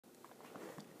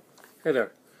Hey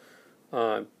there.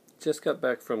 Uh, just got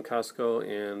back from Costco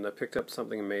and I picked up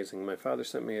something amazing. My father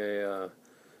sent me a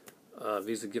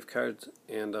Visa gift card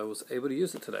and I was able to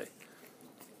use it today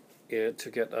to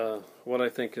get what I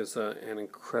think is an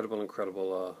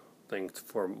incredible thing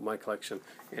for my collection.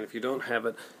 And if you don't have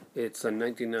it, it's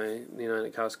 $19.99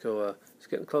 at Costco. It's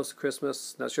getting close to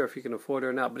Christmas. Not sure if you can afford it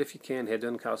or not, but if you can, head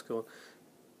down to Costco.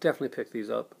 Definitely pick these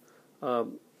up.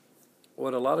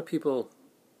 What a lot of people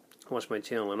watch my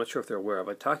channel, I'm not sure if they're aware of,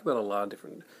 I talk about a lot of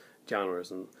different genres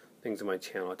and things in my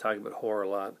channel. I talk about horror a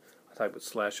lot. I talk about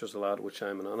slashers a lot, which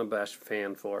I'm an unabashed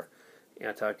fan for. And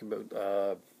I talk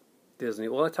about Disney.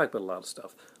 Well, I talk about a lot of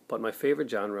stuff. But my favorite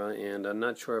genre, and I'm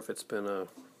not sure if it's been if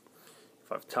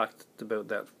I've talked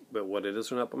about what it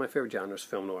is or not, but my favorite genre is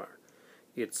film noir.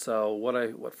 It's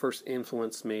what first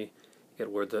influenced me. It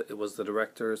was the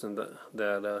directors and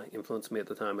that influenced me at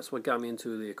the time. It's what got me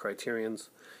into the Criterions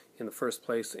in the first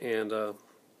place. And a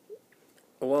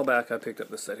while back, I picked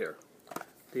up this set here,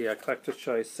 the Collector's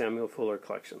Choice Samuel Fuller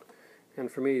collection.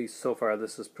 And for me, so far,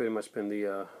 this has pretty much been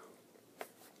the.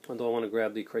 Although I want to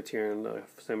grab the Criterion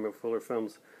Samuel Fuller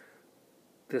films,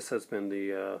 this has been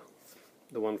the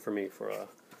one for me for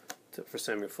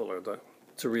Samuel Fuller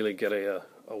to really get a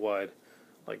wide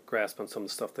grasp on some of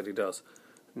the stuff that he does.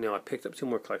 Now I picked up two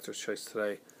more Collector's Choice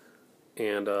today,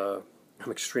 and I'm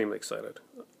extremely excited.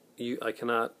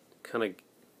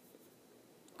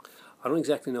 I don't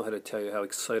exactly know how to tell you how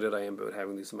excited I am about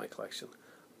having these in my collection.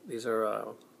 These are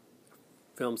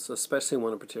films, especially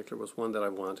one in particular, was one that I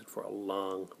wanted for a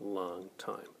long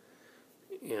time.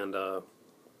 And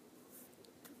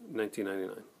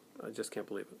 $19.99. I just can't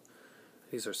believe it.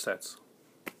 These are sets.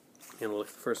 And look,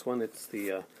 the first one, it's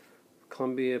the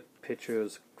Columbia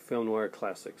Pictures Film Noir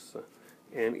Classics.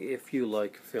 And if you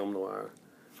like film noir,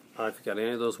 if you got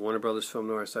any of those Warner Brothers Film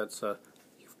Noir sets,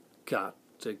 you've got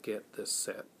to get this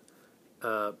set.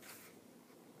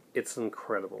 It's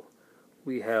incredible.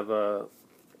 We have The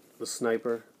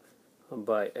Sniper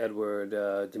by Edward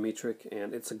Dmytryk,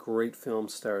 and it's a great film.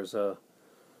 Stars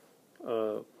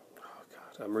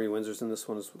Marie Windsor's in this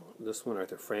one.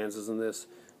 Arthur Franz is in this.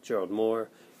 Gerald Moore.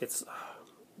 It's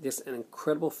just an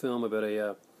incredible film about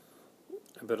a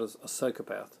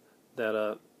psychopath that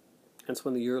and it's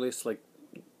one of the earliest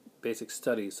basic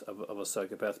studies of a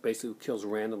psychopath. Basically, who kills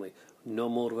randomly, no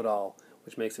motive at all,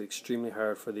 which makes it extremely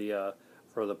hard for the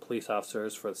police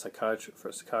officers, for a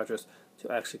psychiatrist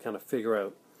to actually kind of figure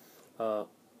out how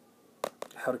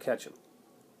to catch him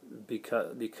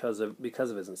because of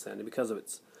his insanity, because of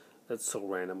that's so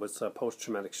random. It's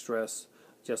post-traumatic stress,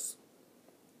 just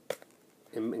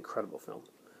incredible film.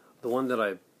 The one that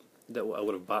I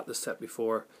would have bought this set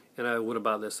before, and I would have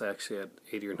bought this actually at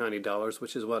 $80 or $90,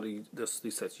 which is what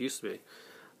these sets used to be,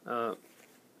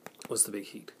 was The Big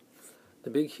Heat. The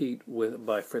Big Heat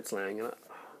by Fritz Lang,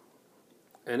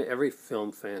 and every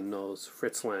film fan knows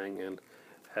Fritz Lang and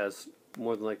has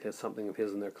more than likely has something of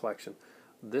his in their collection.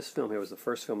 This film here was the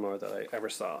first film noir that I ever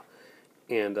saw,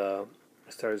 and it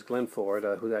stars Glenn Ford,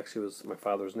 who actually was my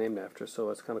father was named after. So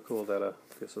it's kind of cool that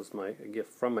this was a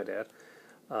gift from my dad.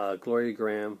 Gloria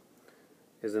Graham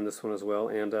is in this one as well,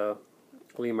 and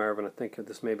Lee Marvin. I think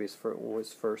this may be his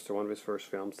first or one of his first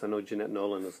films. I know Jeanette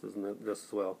Nolan is in this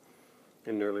as well,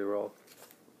 in an early role,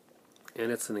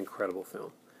 and it's an incredible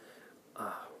film.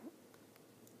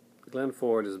 Glenn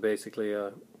Ford is basically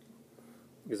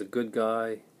he's a good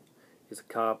guy. He's a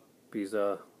cop. He's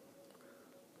a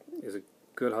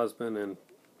good husband, and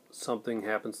something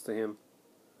happens to him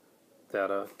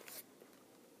that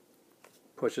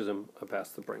pushes him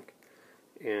past the brink.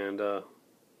 And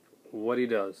what he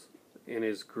does in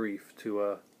his grief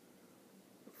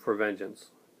for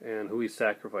vengeance, and who he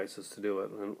sacrifices to do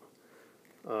it, and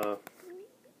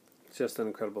it's just an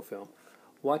incredible film.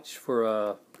 Watch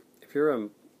for if you're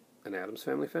an Addams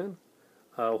Family fan,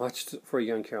 watch for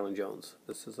young Carolyn Jones.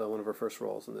 This is one of her first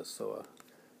roles in this, so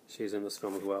she's in this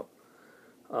film as well.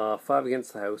 Five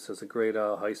Against the House is a great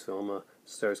heist film.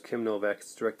 Stars Kim Novak.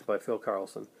 It's directed by Phil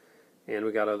Carlson, and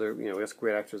we got we got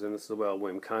great actors in this as well.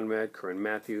 William Conrad, Corinne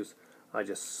Matthews,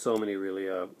 just so many really.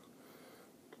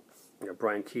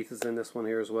 Brian Keith is in this one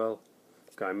here as well.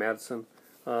 Guy Madison.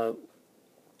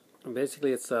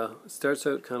 Basically, it starts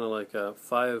out kind of like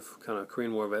five kind of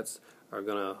Korean War vets are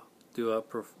gonna do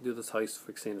this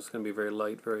heist scene. It's gonna be very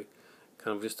light, very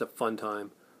kind of just a fun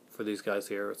time for these guys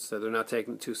here. They're not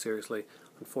taking it too seriously.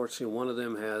 Unfortunately, one of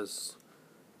them has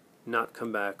not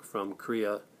come back from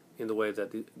Korea in the way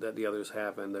that the others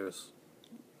have, and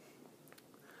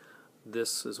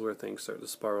this is where things start to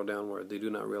spiral down, where they do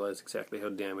not realize exactly how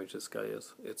damaged this guy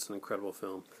is. It's an incredible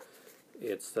film.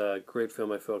 It's a great film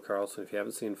by Phil Carlson. If you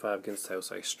haven't seen Five Against the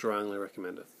House, I strongly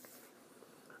recommend it.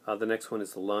 The next one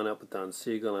is The Lineup with Don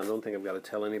Siegel, and I don't think I've got to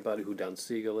tell anybody who Don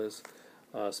Siegel is,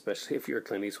 especially if you're a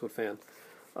Clint Eastwood fan.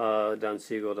 Don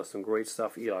Siegel does some great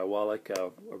stuff. Eli Wallach,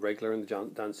 a regular in the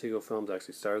Don Siegel films,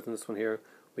 actually stars in this one here.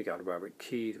 We got Robert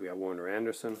Keith, we got Warner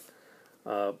Anderson.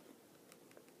 The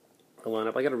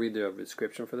Lineup, I got to read the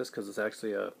description for this because it's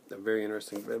actually a very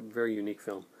interesting, very unique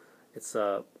film. It's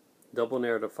a double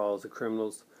narrative follows the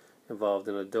criminals involved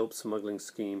in a dope smuggling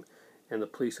scheme and the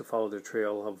police who follow their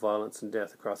trail of violence and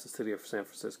death across the city of San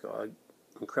Francisco.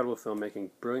 Incredible film making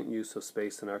brilliant use of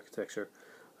space and architecture.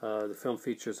 The film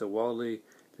features a wildly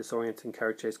disorienting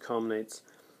car chase culminates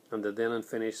on the then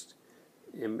unfinished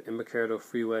Embarcadero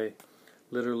Freeway,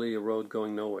 literally a road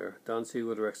going nowhere. Don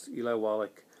Siegel directs Eli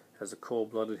Wallach as a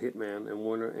cold-blooded hitman, and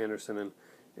Warner Anderson and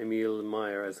Emil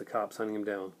Meyer as the cops hunting him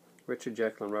down. Richard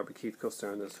Jekyll and Robert Keith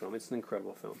co-star in this film. It's an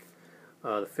incredible film.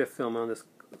 The fifth film on this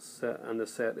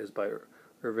set is by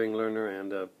Irving Lerner,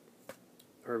 and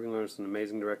Irving Lerner is an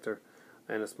amazing director,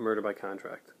 and it's Murder by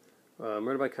Contract.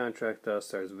 Murder by Contract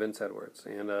stars Vince Edwards,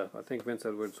 and I think Vince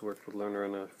Edwards worked with Lerner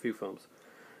in a few films.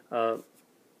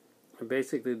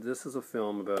 Basically, this is a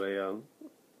film about an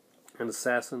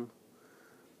assassin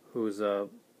who's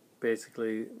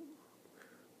basically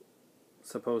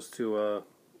supposed to,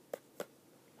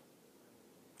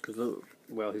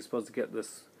 well, he's supposed to get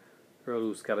this girl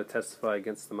who's got to testify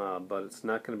against the mob, but it's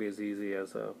not going to be as easy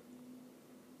as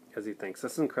he thinks.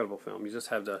 That's an incredible film. You just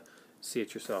have to see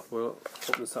it yourself. We'll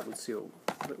open this up and see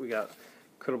what we got.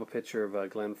 Incredible picture of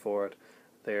Glenn Ford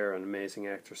there, an amazing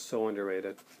actor, so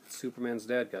underrated. Superman's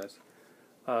dad, guys.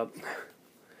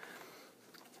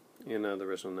 In the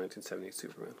original 1970s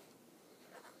Superman.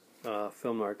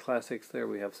 Film noir classics. There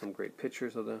we have some great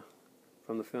pictures of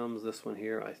from the films. This one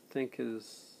here, I think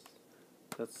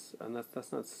that's not.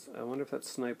 I wonder if that's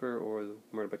Sniper or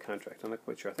Murder by Contract. I'm not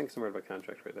quite sure. I think it's Murder by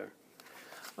Contract right there.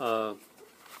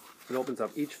 It opens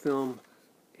up. Each film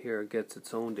here gets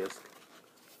its own disc.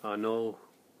 No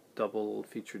double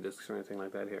feature discs or anything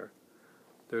like that here.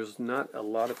 There's not a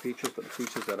lot of features, but the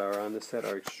features that are on this set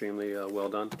are extremely well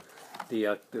done.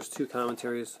 There's two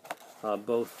commentaries.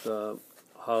 Both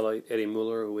highlight Eddie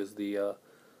Muller, who is the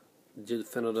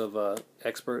definitive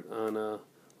expert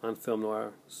on film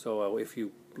noir. So if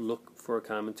you look for a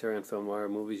commentary on film noir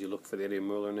movies, you look for the Eddie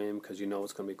Muller name because you know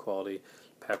it's going to be quality,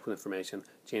 packed with information.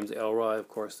 James Ellroy, of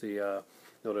course, the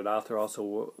noted author,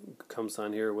 also comes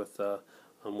on here with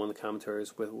on one of the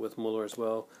commentaries with Muller as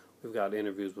well. We've got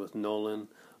interviews with Nolan,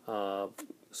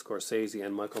 Scorsese,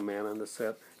 and Michael Mann on the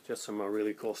set. Just some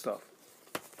really cool stuff.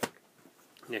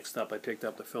 Next up, I picked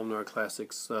up the Film Noir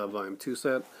Classics Volume 2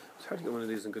 set. It's hard to get one of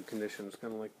these in good condition. It's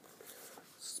kind of like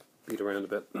beat around a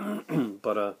bit.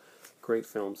 But great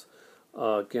films.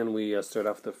 Again, we start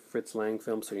off with the Fritz Lang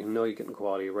film, so you know you're getting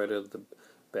quality right out of the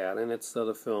bat. And it's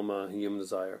the film Human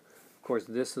Desire. Of course,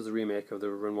 this is a remake of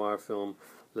the Renoir film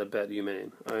La Bête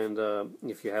Humaine. And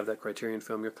if you have that Criterion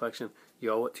film in your collection,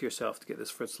 you owe it to yourself to get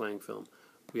this Fritz Lang film.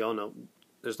 We all know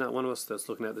there's not one of us that's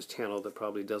looking at this channel that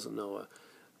probably doesn't know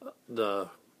the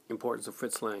importance of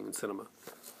Fritz Lang in cinema.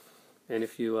 And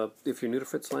if you're new to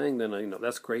Fritz Lang, then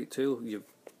that's great too. You've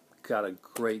got a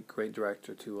great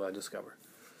director to discover.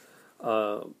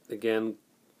 Again,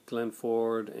 Glenn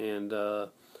Ford and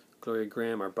Gloria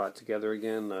Graham are brought together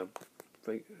again.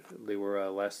 They were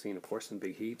last seen, of course, in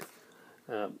Big Heat.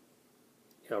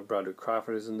 Broderick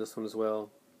Crawford is in this one as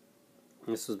well.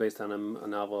 This is based on a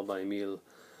novel by Emile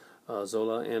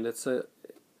Zola, and it's a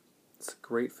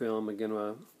great film. Again,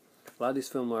 a lot of these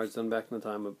film noirs done back in the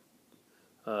time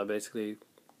of basically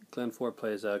Glenn Ford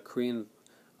plays a Korean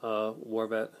war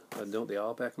vet. Don't they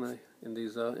all back in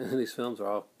these films are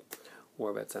all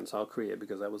war vets, and it's all Korea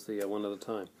because that was the one at the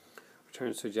time.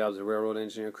 Returns to a job as a railroad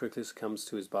engineer, quickly succumbs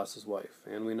to his boss's wife,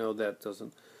 and we know that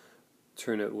doesn't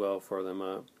turn out well for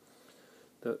them.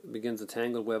 Begins a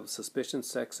tangled web of suspicion,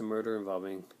 sex, and murder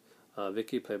involving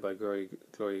Vicky, played by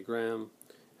Gloria Graham,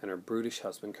 and her brutish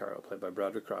husband, Carl, played by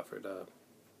Broderick Crawford.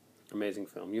 Amazing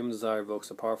film. Human Desire evokes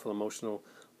a powerful emotional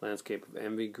landscape of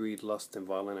envy, greed, lust, and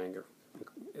violent anger.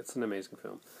 It's an amazing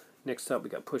film. Next up, we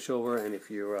got Pushover, and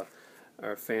if you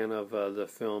are a fan of the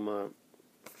film,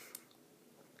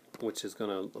 which is going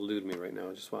to elude me right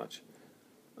now, just watch.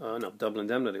 No, Double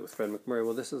Indemnity with Fred MacMurray.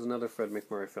 Well, this is another Fred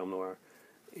MacMurray film noir.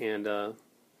 And there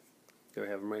we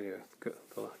have him right here.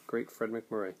 The great Fred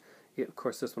MacMurray. Yeah, of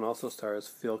course, this one also stars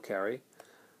Phil Carey,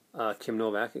 Kim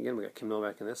Novak. Again, we got Kim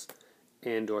Novak in this,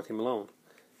 and Dorothy Malone.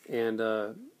 And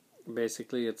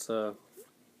basically, it's Fred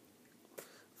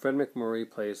MacMurray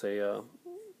plays a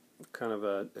kind of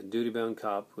a duty-bound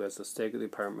cop who has to stay at the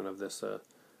apartment of this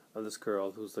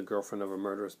girl who's the girlfriend of a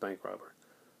murderous bank robber.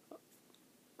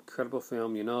 Incredible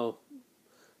film.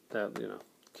 that,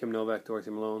 Kim Novak,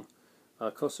 Dorothy Malone,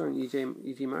 co-starring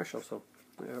E.G. Marshall, so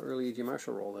early E.G.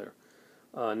 Marshall role there.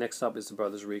 Next up is The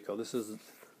Brothers Rico. This is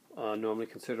normally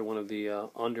considered one of the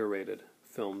underrated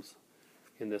films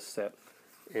in this set,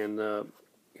 and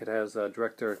it has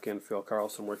director again Phil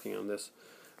Carlson working on this,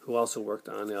 who also worked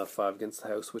on Five Against the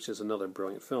House, which is another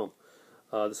brilliant film.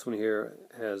 This one here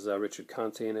has Richard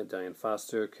Conte in it, Diane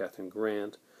Foster, Catherine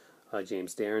Grant,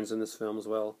 James Darren's in this film as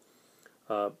well.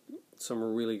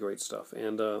 Some really great stuff,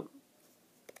 and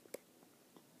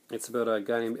it's about a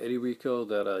guy named Eddie Rico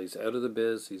that he's out of the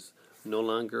biz. He's no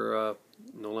longer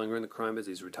in the crime biz.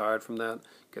 He's retired from that.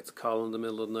 Gets a call in the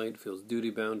middle of the night. Feels duty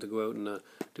bound to go out and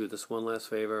do this one last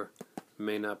favor.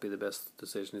 May not be the best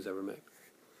decision he's ever made.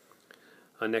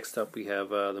 Next up, we have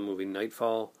the movie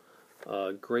Nightfall.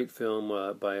 Great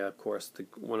film by, of course,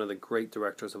 one of the great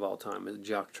directors of all time, is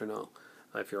Jacques Tourneur.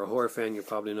 If you're a horror fan, you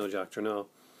probably know Jacques Tourneur.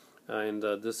 And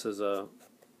this is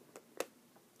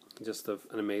just an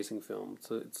amazing film.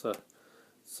 It's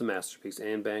a masterpiece.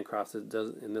 Anne Bancroft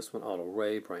does in this one. Otto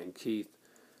Ray, Brian Keith,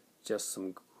 just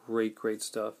some great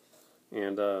stuff.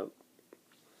 And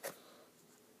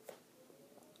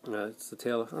it's the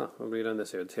tale of, I'll read on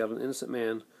this here. The tale of an innocent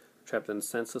man trapped in a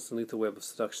senseless and lethal web of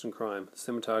seduction and crime.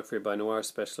 Cinematography by Noir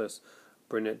specialist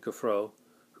Bernette Gaufreau,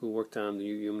 who worked on the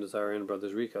Human Desire and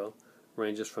Brothers Rico,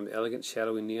 ranges from the elegant,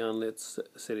 shadowy, neon-lit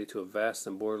city to a vast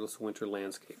and borderless winter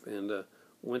landscape. And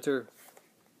Winter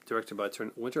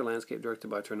landscape directed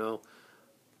by Tourneur.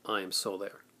 I am so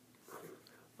there.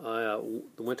 The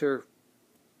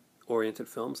winter-oriented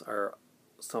films are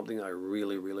something I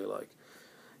really like,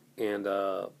 and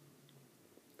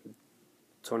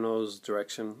Tourneur's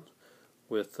direction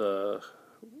with Bernette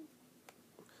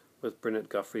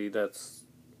Gaufreau, that's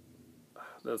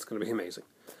going to be amazing.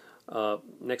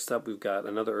 Next up, we've got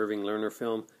another Irving Lerner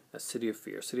film, A City of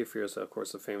Fear. City of Fear is, of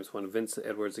course, a famous one. Vince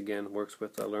Edwards again works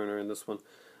with Lerner in this one.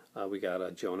 We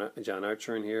got John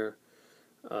Archer in here.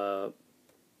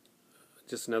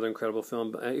 Just another incredible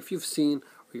film. If you've seen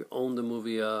or you own the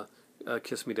movie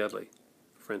Kiss Me Deadly,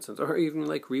 for instance, or even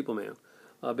like Repo Man,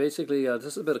 basically this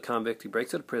is about a convict. He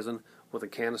breaks out of prison with a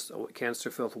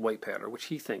canister filled with white powder, which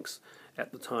he thinks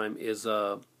at the time is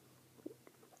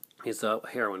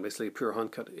heroin, basically pure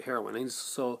uncut heroin. And he's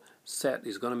so set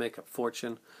he's going to make a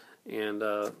fortune, and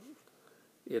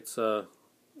it's a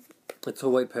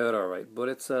white powder, all right, but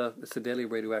it's a deadly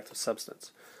radioactive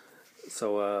substance.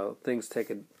 So things take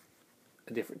a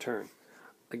different turn.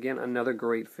 Again, another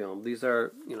great film. These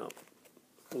are,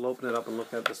 we'll open it up and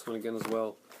look at this one again as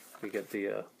well. We get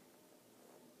the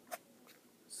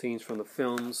scenes from the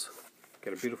films.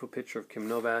 Get a beautiful picture of Kim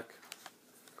Novak.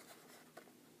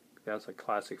 That's a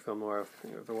classic film noir,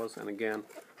 if there was. And again,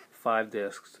 5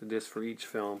 discs, a disc for each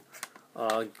film.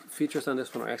 Features on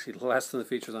this one are actually less than the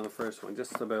features on the first one.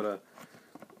 Just about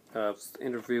a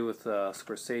interview with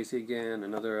Scorsese again,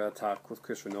 another talk with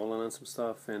Christopher Nolan on some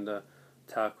stuff, and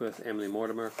talk with Emily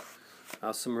Mortimer.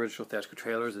 Some original theatrical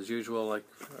trailers, as usual,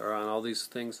 are on all these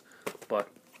things. But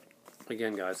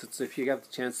again, guys, if you got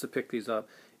the chance to pick these up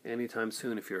anytime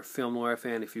soon, if you're a film noir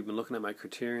fan, if you've been looking at my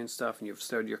Criterion stuff and you've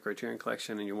started your Criterion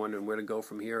collection and you're wondering where to go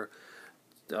from here,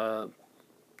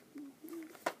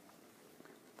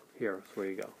 here's where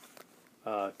you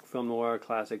go. Film Noir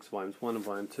Classics Volumes 1 and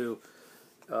Volume 2.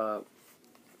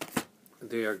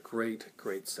 They are great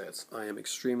sets. I am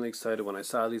extremely excited. When I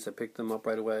saw these, I picked them up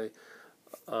right away.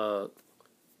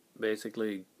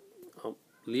 Basically,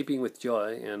 leaping with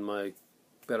joy, and my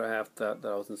better half thought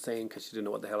that I was insane because she didn't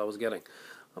know what the hell I was getting.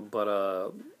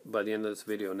 But by the end of this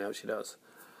video, now she does.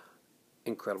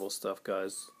 Incredible stuff,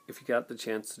 guys. If you got the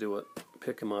chance to do it,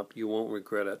 pick them up. You won't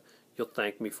regret it. You'll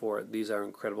thank me for it. These are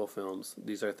incredible films.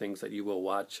 These are things that you will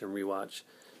watch and rewatch.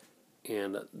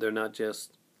 And they're not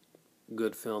just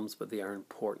good films, but they are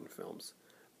important films.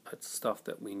 It's stuff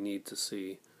that we need to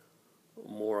see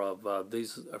more of.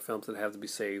 These are films that have to be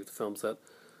saved. Films that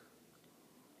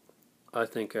I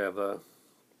think have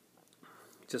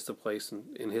just a place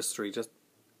in history.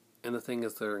 And the thing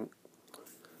is, they're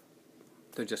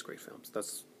just great films.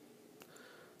 That's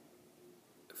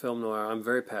film noir. I'm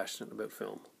very passionate about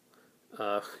film.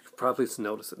 You probably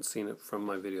noticed it and seen it from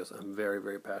my videos. I'm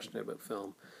very passionate about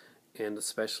film, and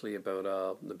especially about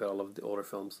the battle of the older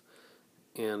films.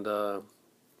 And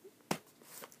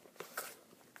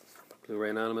Blu-ray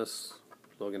Anonymous,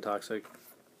 Logan Toxic,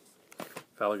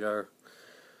 Falagar,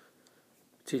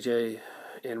 TJ,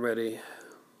 and Reddy,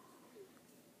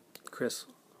 Chris,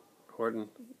 Horton.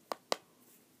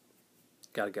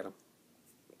 Gotta get them.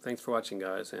 Thanks for watching,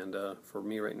 guys, and for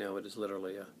me right now it is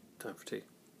literally time for tea.